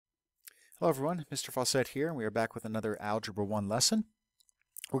Hello everyone, Mr. Fawcett here, and we are back with another Algebra 1 lesson.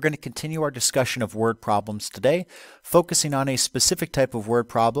 We're going to continue our discussion of word problems today, focusing on a specific type of word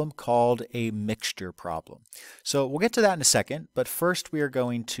problem called a mixture problem. So we'll get to that in a second, but first we are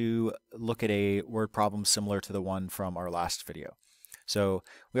going to look at a word problem similar to the one from our last video. So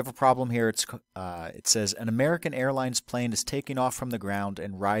we have a problem here. It says an American Airlines plane is taking off from the ground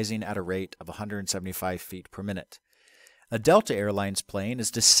and rising at a rate of 175 feet per minute. A Delta Airlines plane is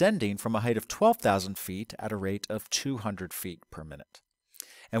descending from a height of 12,000 feet at a rate of 200 feet per minute.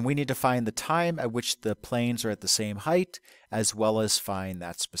 And we need to find the time at which the planes are at the same height, as well as find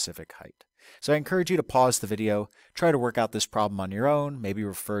that specific height. So I encourage you to pause the video, try to work out this problem on your own, maybe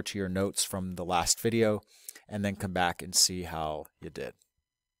refer to your notes from the last video, and then come back and see how you did.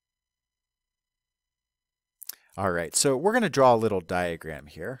 All right, so we're going to draw a little diagram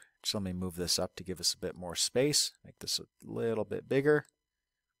here. Just let me move this up to give us a bit more space. Make this a little bit bigger.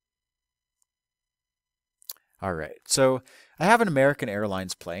 All right, so I have an American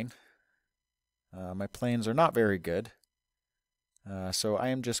Airlines plane. My planes are not very good. So I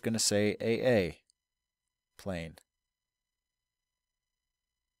am just going to say AA plane.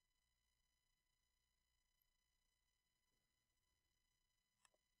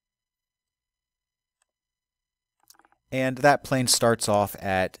 And that plane starts off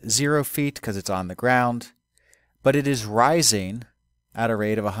at 0 feet because it's on the ground, but it is rising at a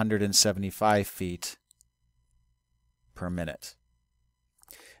rate of 175 feet per minute.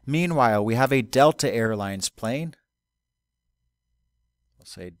 Meanwhile, we have a Delta Airlines plane. We'll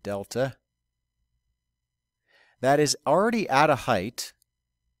say Delta. That is already at a height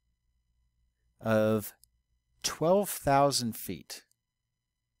of 12,000 feet.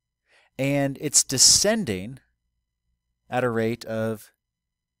 And it's descending at a rate of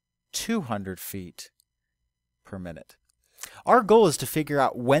 200 feet per minute. Our goal is to figure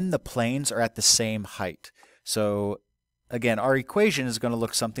out when the planes are at the same height. So again, our equation is going to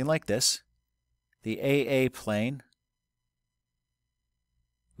look something like this. The AA plane,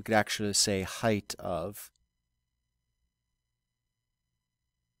 we could actually say height of.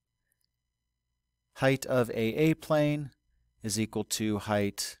 Height of AA plane is equal to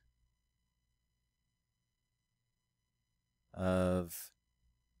height of,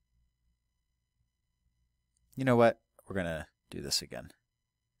 you know what, we're going to do this again.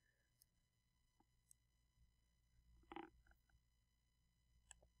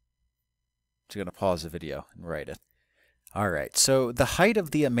 Just going to pause the video and write it. All right, so the height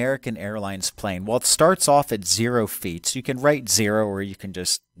of the American Airlines plane, well, it starts off at 0 feet. So you can write 0 or you can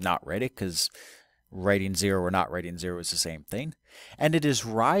just not write it because writing 0 or not writing 0 is the same thing. And it is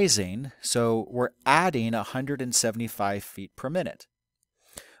rising, so we're adding 175 feet per minute.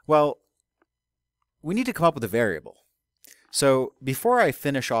 Well, we need to come up with a variable. So before I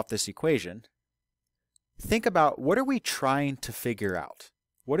finish off this equation, think about what are we trying to figure out?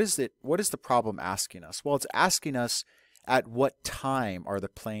 What is the problem asking us? Well, it's asking us at what time are the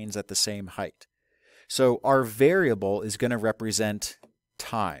planes at the same height. So our variable is going to represent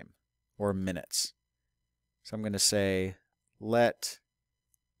time or minutes. So I'm going to say let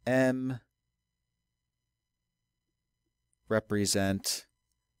m represent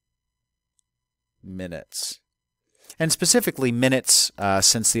minutes. And specifically minutes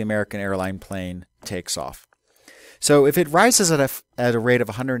since the American airline plane takes off. So if it rises at a rate of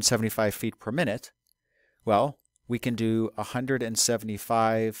 175 feet per minute, well, we can do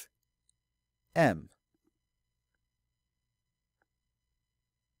 175 m.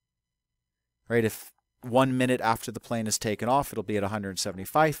 Right? If 1 minute after the plane is taken off, it'll be at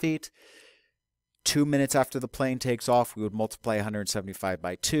 175 feet. 2 minutes after the plane takes off, we would multiply 175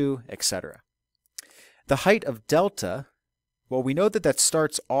 by 2, etc. The height of delta, well, we know that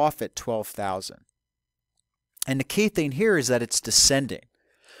starts off at 12,000. And the key thing here is that it's descending.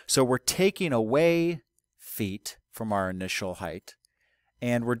 So we're taking away feet from our initial height,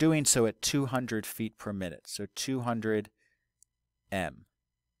 and we're doing so at 200 feet per minute. So 200 m.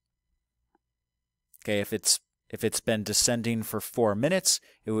 Okay, if it's been descending for 4 minutes,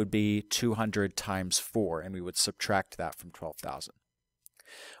 it would be 200 times 4, and we would subtract that from 12,000.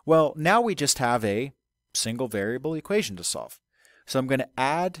 Well, now we just have a single variable equation to solve. So I'm going to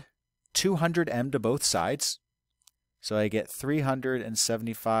add 200m to both sides. So I get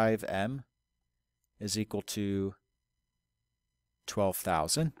 375m is equal to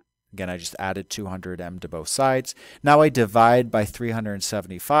 12,000. Again, I just added 200m to both sides. Now I divide by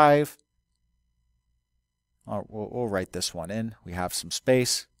 375. We'll write this one in. We have some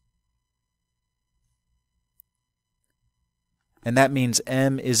space. And that means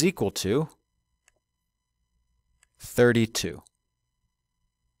m is equal to 32.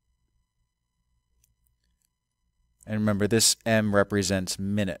 And remember, this m represents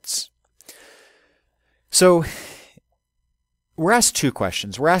minutes. So we're asked two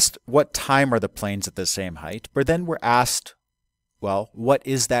questions. We're asked what time are the planes at the same height, but then we're asked, well, what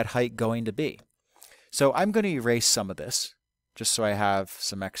is that height going to be? So I'm going to erase some of this just so I have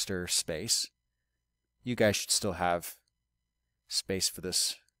some extra space. You guys should still have space for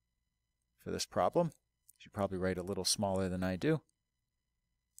this problem. You should probably write a little smaller than I do.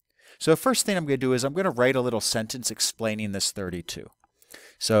 So the first thing I'm going to do is I'm going to write a little sentence explaining this 32.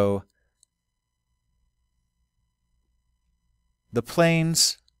 So the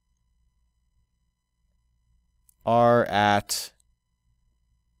planes are at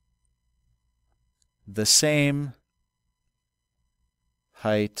the same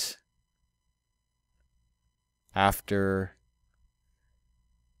height after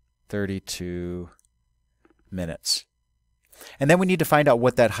 32 minutes. And then we need to find out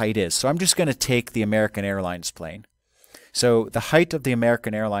what that height is. So I'm just going to take the American Airlines plane. So the height of the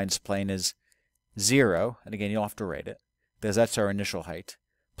American Airlines plane is 0, and again, you'll have to write it, because that's our initial height,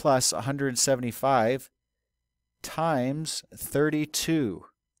 plus 175 times 32.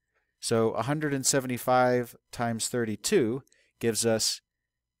 So 175 times 32 gives us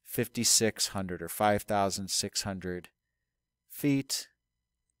 5,600 or 5,600 feet,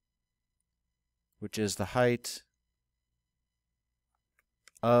 which is the height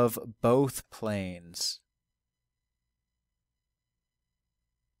of both planes.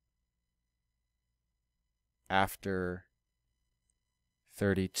 After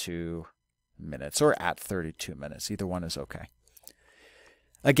 32 minutes, or at 32 minutes. Either one is okay.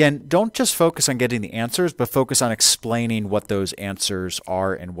 Again, don't just focus on getting the answers, but focus on explaining what those answers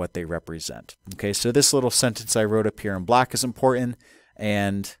are and what they represent. Okay, so this little sentence I wrote up here in black is important,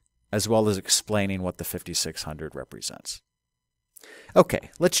 and as well as explaining what the 5,600 represents.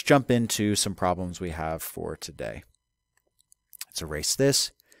 Okay, let's jump into some problems we have for today. Let's erase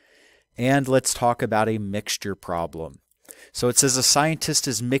this, and let's talk about a mixture problem. So it says a scientist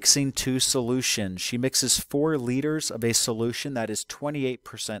is mixing two solutions. She mixes 4 liters of a solution that is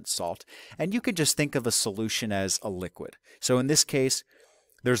 28% salt. And you can just think of a solution as a liquid. So in this case,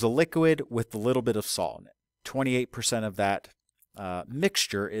 there's a liquid with a little bit of salt in it. 28% of that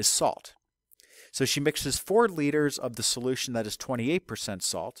mixture is salt. So she mixes 4 liters of the solution that is 28%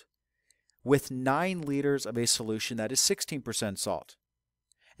 salt with 9 liters of a solution that is 16% salt.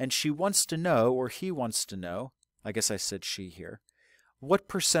 And she wants to know, or he wants to know, I guess I said she here, what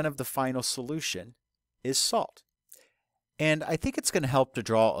percent of the final solution is salt? And I think it's going to help to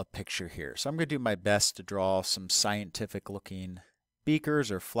draw a picture here. So I'm going to do my best to draw some scientific looking beakers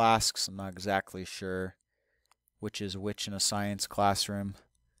or flasks. I'm not exactly sure which is which in a science classroom.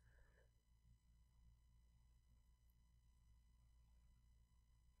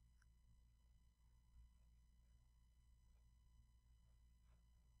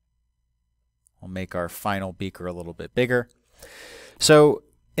 We'll make our final beaker a little bit bigger. So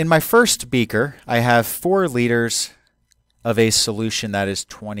in my first beaker, I have 4 liters of a solution that is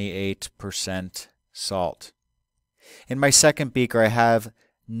 28% salt. In my second beaker, I have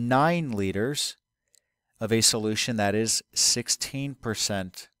 9 liters of a solution that is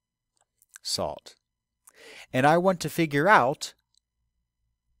 16% salt. And I want to figure out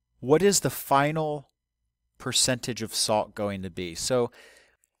what is the final percentage of salt going to be. So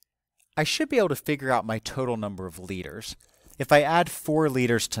I should be able to figure out my total number of liters. If I add 4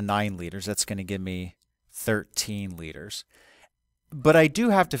 liters to 9 liters, that's going to give me 13 liters. But I do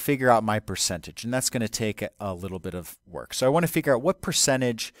have to figure out my percentage, and that's going to take a little bit of work. So I want to figure out what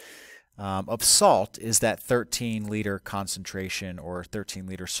percentage of salt is that 13-liter concentration or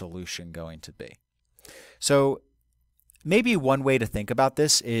 13-liter solution going to be. So maybe one way to think about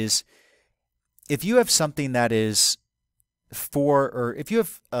this is if you have something that is if you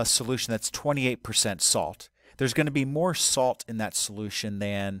have a solution that's 28% salt, there's going to be more salt in that solution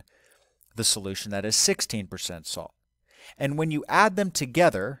than the solution that is 16% salt. And when you add them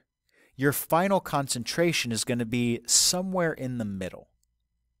together, your final concentration is going to be somewhere in the middle.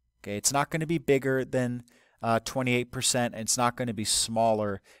 Okay, it's not going to be bigger than 28%, and it's not going to be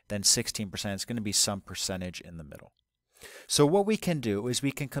smaller than 16%. It's going to be some percentage in the middle. So what we can do is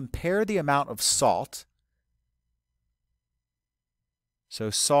we can compare the amount of salt. So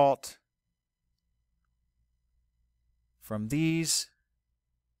salt from these,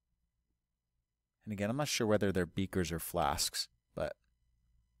 and again, I'm not sure whether they're beakers or flasks, but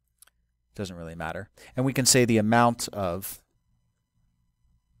it doesn't really matter. And we can say the amount of,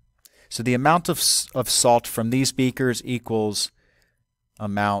 so the amount of salt from these beakers equals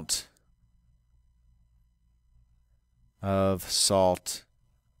amount of salt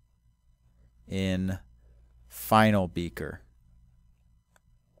in final beaker.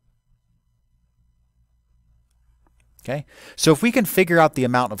 Okay, so if we can figure out the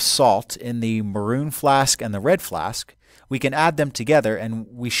amount of salt in the maroon flask and the red flask, we can add them together and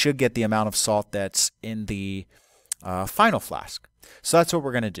we should get the amount of salt that's in the final flask. So that's what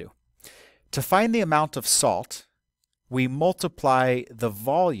we're going to do. To find the amount of salt, we multiply the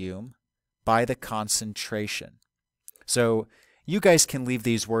volume by the concentration. So you guys can leave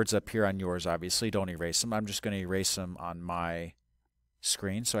these words up here on yours, obviously. Don't erase them. I'm just going to erase them on my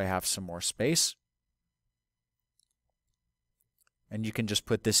screen so I have some more space. And you can just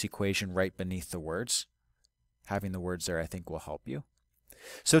put this equation right beneath the words. Having the words there, I think, will help you.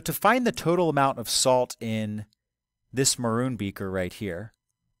 So to find the total amount of salt in this maroon beaker right here,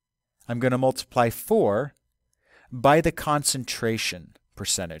 I'm going to multiply 4 by the concentration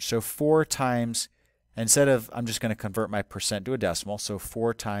percentage. So 4 times, instead of, I'm just going to convert my percent to a decimal, so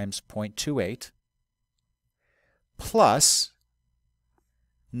 4 times 0.28 plus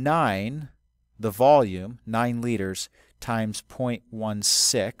 9, the volume, 9 liters, times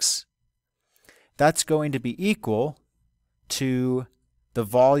 0.16, that's going to be equal to the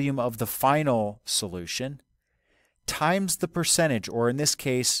volume of the final solution times the percentage, or in this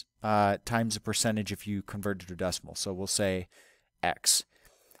case, times the percentage if you convert it to a decimal. So we'll say x.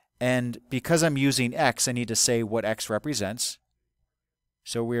 And because I'm using x, I need to say what x represents.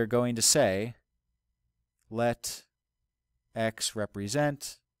 So we are going to say, let x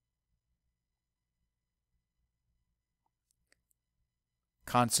represent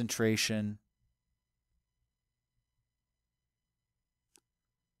concentration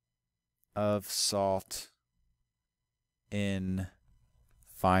of salt in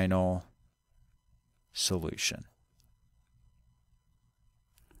final solution.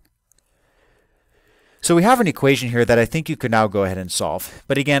 So we have an equation here that I think you could now go ahead and solve.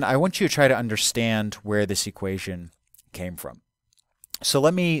 But again, I want you to try to understand where this equation came from. So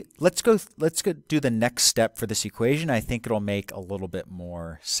let's go do the next step for this equation. I think it'll make a little bit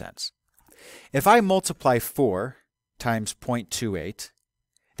more sense. If I multiply 4 times 0.28,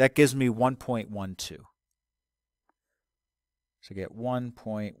 that gives me 1.12. So get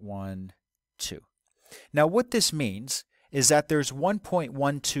 1.12. Now what this means is that there's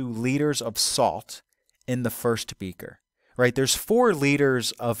 1.12 liters of salt in the first beaker, right? There's 4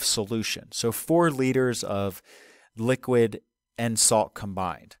 liters of solution, so 4 liters of liquid and salt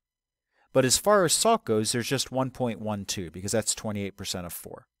combined. But as far as salt goes, there's just 1.12 because that's 28% of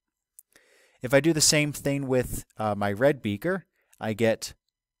 4. If I do the same thing with my red beaker, I get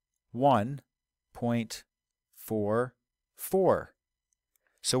 1.44.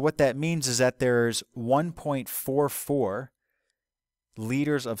 So what that means is that there's 1.44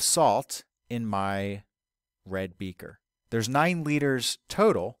 liters of salt in my red beaker. There's 9 liters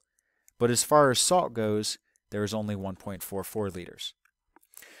total, but as far as salt goes, there's only 1.44 liters.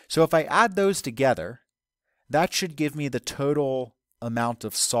 So if I add those together, that should give me the total amount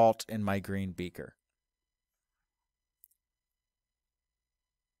of salt in my green beaker.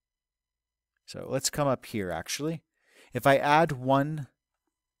 So let's come up here actually. If I add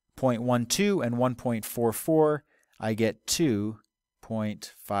 1.12 and 1.44, I get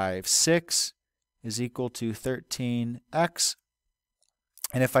 2.56 is equal to 13x.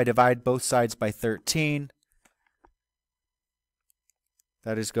 And if I divide both sides by 13,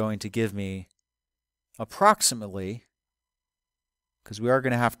 that is going to give me approximately, because we are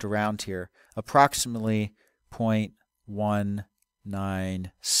going to have to round here, approximately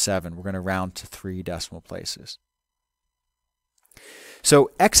 0.197. We're going to round to 3 decimal places.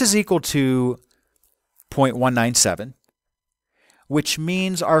 So x is equal to 0.197, which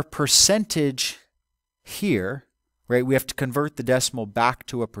means our percentage here, right, we have to convert the decimal back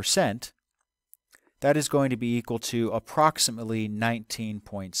to a percent. That is going to be equal to approximately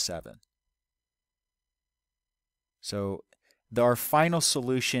 19.7. So our final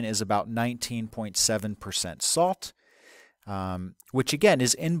solution is about 19.7% salt, which again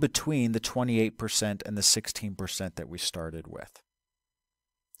is in between the 28% and the 16% that we started with.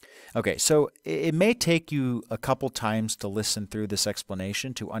 Okay, so it may take you a couple times to listen through this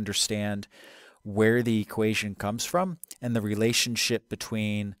explanation to understand where the equation comes from and the relationship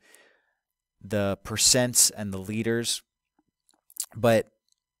between the percents and the liters. But,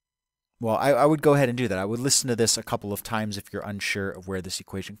 well, I would go ahead and do that. I would listen to this a couple of times if you're unsure of where this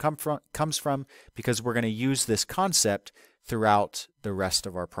equation comes from, because we're going to use this concept throughout the rest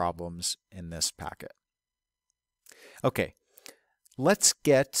of our problems in this packet. Okay, let's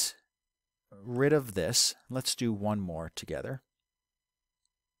get rid of this. Let's do one more together.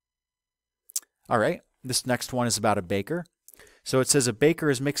 All right, this next one is about a baker. So it says a baker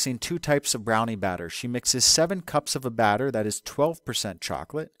is mixing 2 types of brownie batter. She mixes 7 cups of a batter that is 12%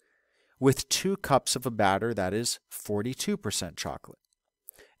 chocolate with 2 cups of a batter that is 42% chocolate.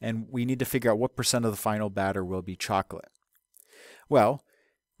 And we need to figure out what percent of the final batter will be chocolate. Well,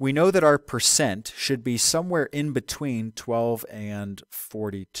 we know that our percent should be somewhere in between 12 and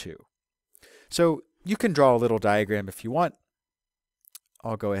 42. So you can draw a little diagram if you want.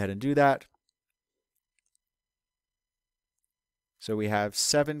 I'll go ahead and do that. So we have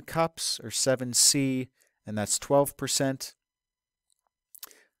 7 cups, or 7C, and that's 12%,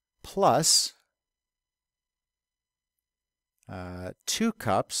 plus 2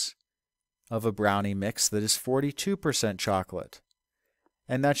 cups of a brownie mix that is 42% chocolate.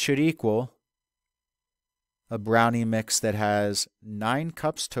 And that should equal a brownie mix that has 9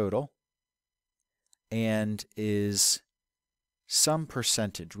 cups total and is some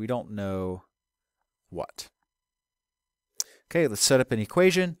percentage. We don't know what. Okay, let's set up an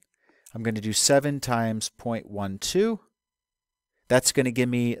equation. I'm going to do 7 times 0.12. That's going to give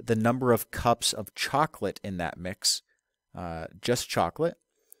me the number of cups of chocolate in that mix, just chocolate.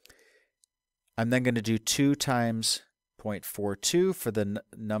 I'm then going to do 2 times 0.42 for the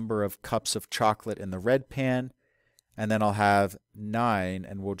number of cups of chocolate in the red pan, and then I'll have 9,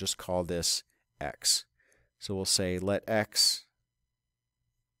 and we'll just call this x. So we'll say let x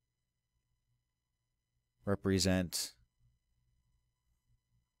represent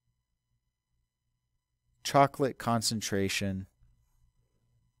chocolate concentration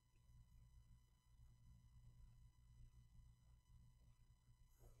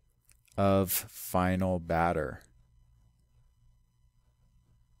of final batter.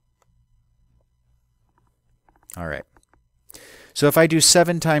 All right. So if I do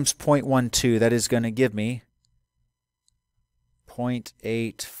 7 times 0.12, that is going to give me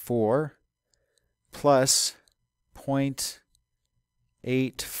 0.84 plus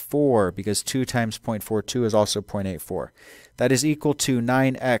 0.84, because 2 times 0.42 is also 0.84. That is equal to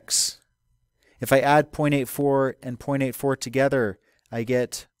 9x. If I add 0.84 and 0.84 together, I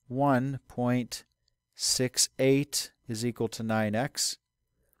get 1.68 is equal to 9x.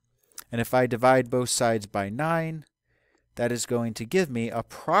 And if I divide both sides by 9, that is going to give me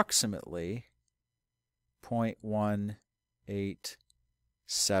approximately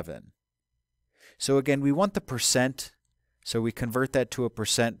 0.187. So again, we want the percent, so we convert that to a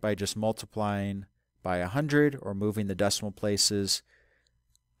percent by just multiplying by 100 or moving the decimal places,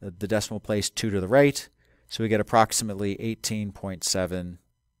 the decimal place 2 to the right. So we get approximately 18.7%.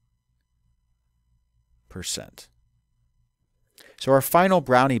 So our final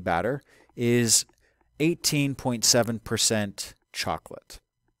brownie batter is 18.7% chocolate.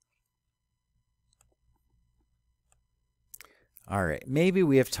 All right, maybe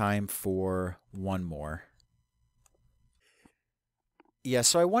we have time for one more. Yeah,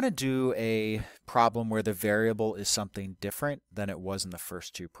 so I want to do a problem where the variable is something different than it was in the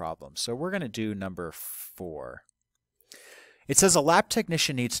first 2 problems. So we're going to do number 4. It says a lab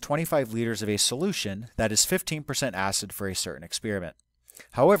technician needs 25 liters of a solution that is 15% acid for a certain experiment.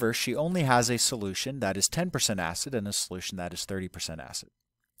 However, she only has a solution that is 10% acid and a solution that is 30% acid.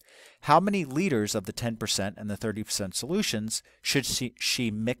 How many liters of the 10% and the 30% solutions should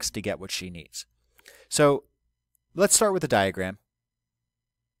she mix to get what she needs? So let's start with the diagram.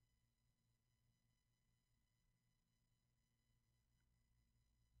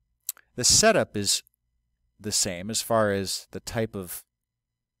 The setup is the same as far as the type of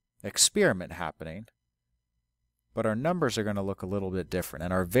experiment happening, but our numbers are going to look a little bit different,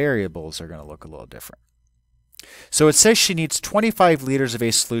 and our variables are going to look a little different. So it says she needs 25 liters of a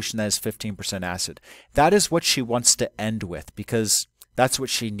solution that is 15% acid. That is what she wants to end with, because that's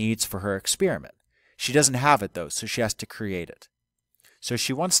what she needs for her experiment. She doesn't have it though, so she has to create it. So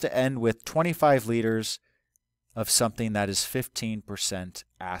she wants to end with 25 liters of something that is 15%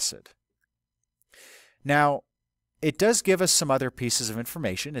 acid. Now, it does give us some other pieces of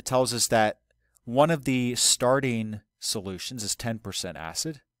information. It tells us that one of the starting solutions is 10%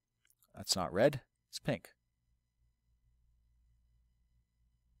 acid. That's not red, it's pink.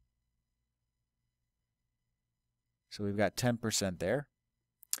 So we've got 10% there.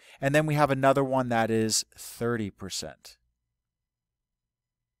 And then we have another one that is 30%.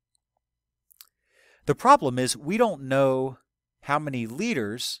 The problem is we don't know how many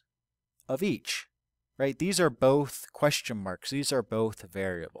liters of each. Right? These are both question marks. These are both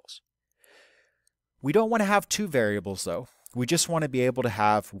variables. We don't want to have 2 variables though. We just want to be able to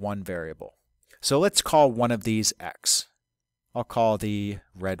have one variable. So let's call one of these x. I'll call the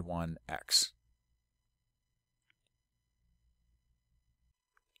red one x.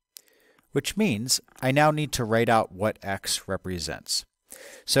 which means I now need to write out what x represents.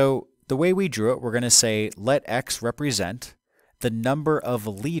 So the way we drew it, we're going to say let x represent the number of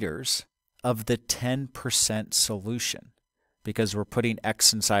liters of the 10% solution, because we're putting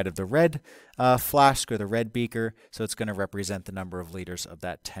x inside of the red flask or the red beaker, so it's going to represent the number of liters of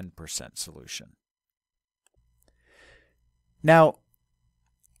that 10% solution. Now,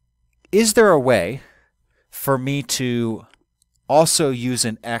 is there a way for me to also use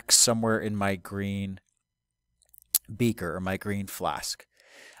an x somewhere in my green beaker or my green flask?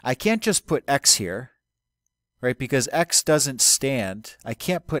 I can't just put x here, right? Because x doesn't stand. I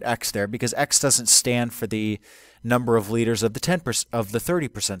can't put x there because x doesn't stand for the number of liters of the 10% of the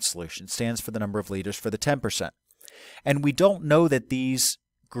 30% solution. It stands for the number of liters for the 10%. And we don't know that these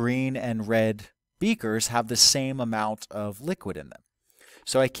green and red beakers have the same amount of liquid in them.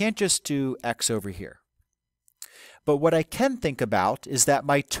 So I can't just do x over here. But what I can think about is that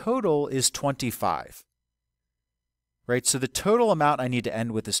my total is 25. Right? So the total amount I need to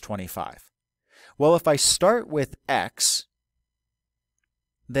end with is 25. Well, if I start with x,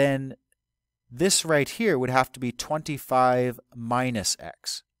 then this right here would have to be 25 minus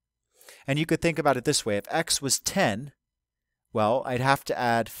x. And you could think about it this way. If x was 10, well, I'd have to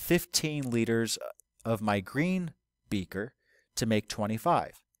add 15 liters of my green beaker to make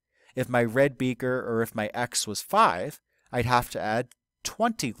 25. If my red beaker or if my x was 5, I'd have to add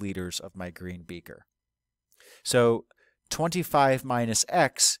 20 liters of my green beaker. So 25 minus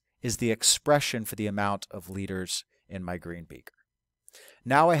x is the expression for the amount of liters in my green beaker.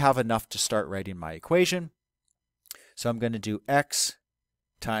 Now I have enough to start writing my equation. So I'm going to do x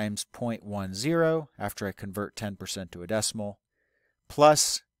times 0.10 after I convert 10% to a decimal,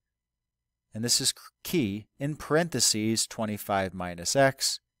 plus, and this is key, in parentheses 25 minus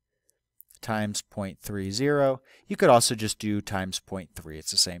x times 0.30. You could also just do times 0.3.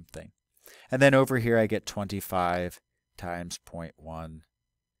 It's the same thing. And then over here I get 25 times 0.15.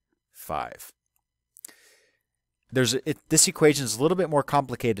 This equation is a little bit more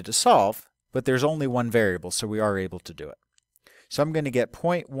complicated to solve, but there's only one variable, so we are able to do it. So I'm going to get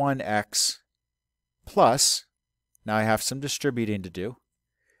 0.1x plus, now I have some distributing to do.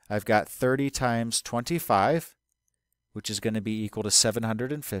 I've got 30 times 25, which is going to be equal to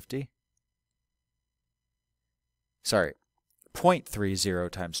 750. Sorry,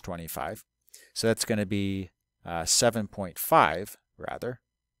 0.30 times 25. So that's going to be 7.5 rather.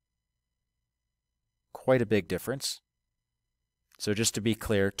 Quite a big difference. So just to be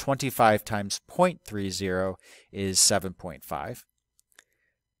clear, 25 times 0.30 is 7.5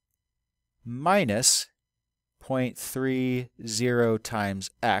 minus 0.30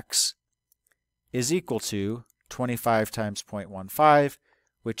 times x is equal to 25 times 0.15,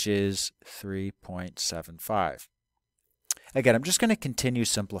 which is 3.75. Again, I'm just going to continue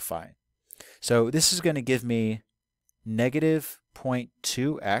simplifying. So this is going to give me negative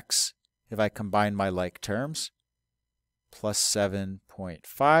 0.2x if I combine my like terms, plus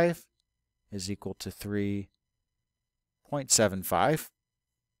 7.5 is equal to 3.75.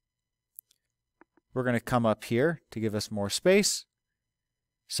 We're going to come up here to give us more space.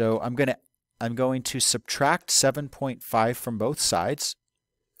 So I'm going to subtract 7.5 from both sides.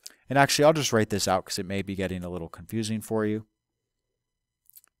 And actually, I'll just write this out because it may be getting a little confusing for you.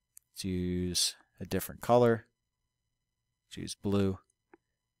 Let's use a different color. Let's use blue.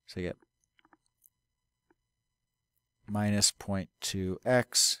 So you get minus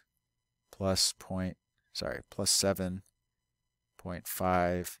 0.2x plus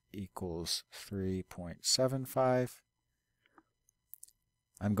 7.5 equals 3.75.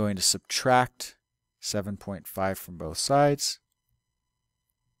 I'm going to subtract 7.5 from both sides.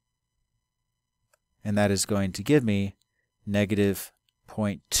 And that is going to give me negative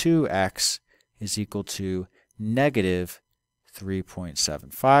 0.2x is equal to negative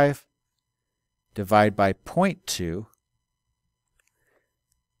 3.75. Divide by 0.2.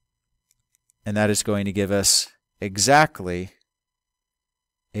 And that is going to give us exactly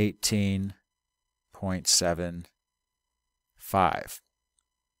 18.75.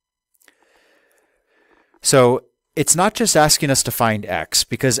 So it's not just asking us to find x,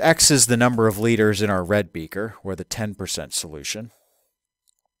 because x is the number of liters in our red beaker, or the 10% solution.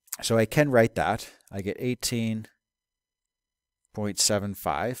 So I can write that. I get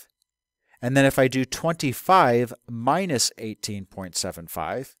 18.75. And then if I do 25 minus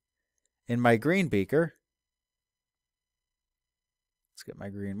 18.75 in my green beaker, let's get my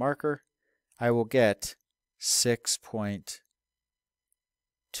green marker, I will get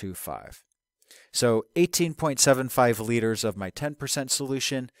 6.25. So 18.75 liters of my 10%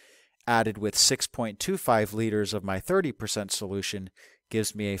 solution added with 6.25 liters of my 30% solution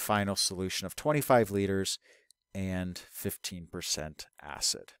gives me a final solution of 25 liters and 15%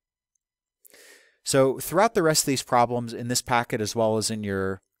 acid. So throughout the rest of these problems in this packet as well as in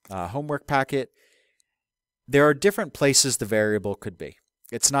your homework packet, there are different places the variable could be.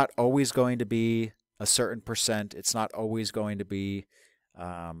 It's not always going to be a certain percent. It's not always going to be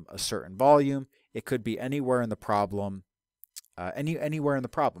a certain volume. It could be anywhere in the problem, anywhere in the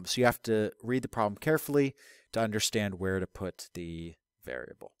problem. So you have to read the problem carefully to understand where to put the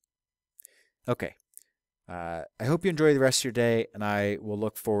variable. Okay. I hope you enjoy the rest of your day, and I will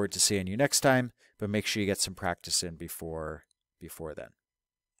look forward to seeing you next time, but make sure you get some practice in before then.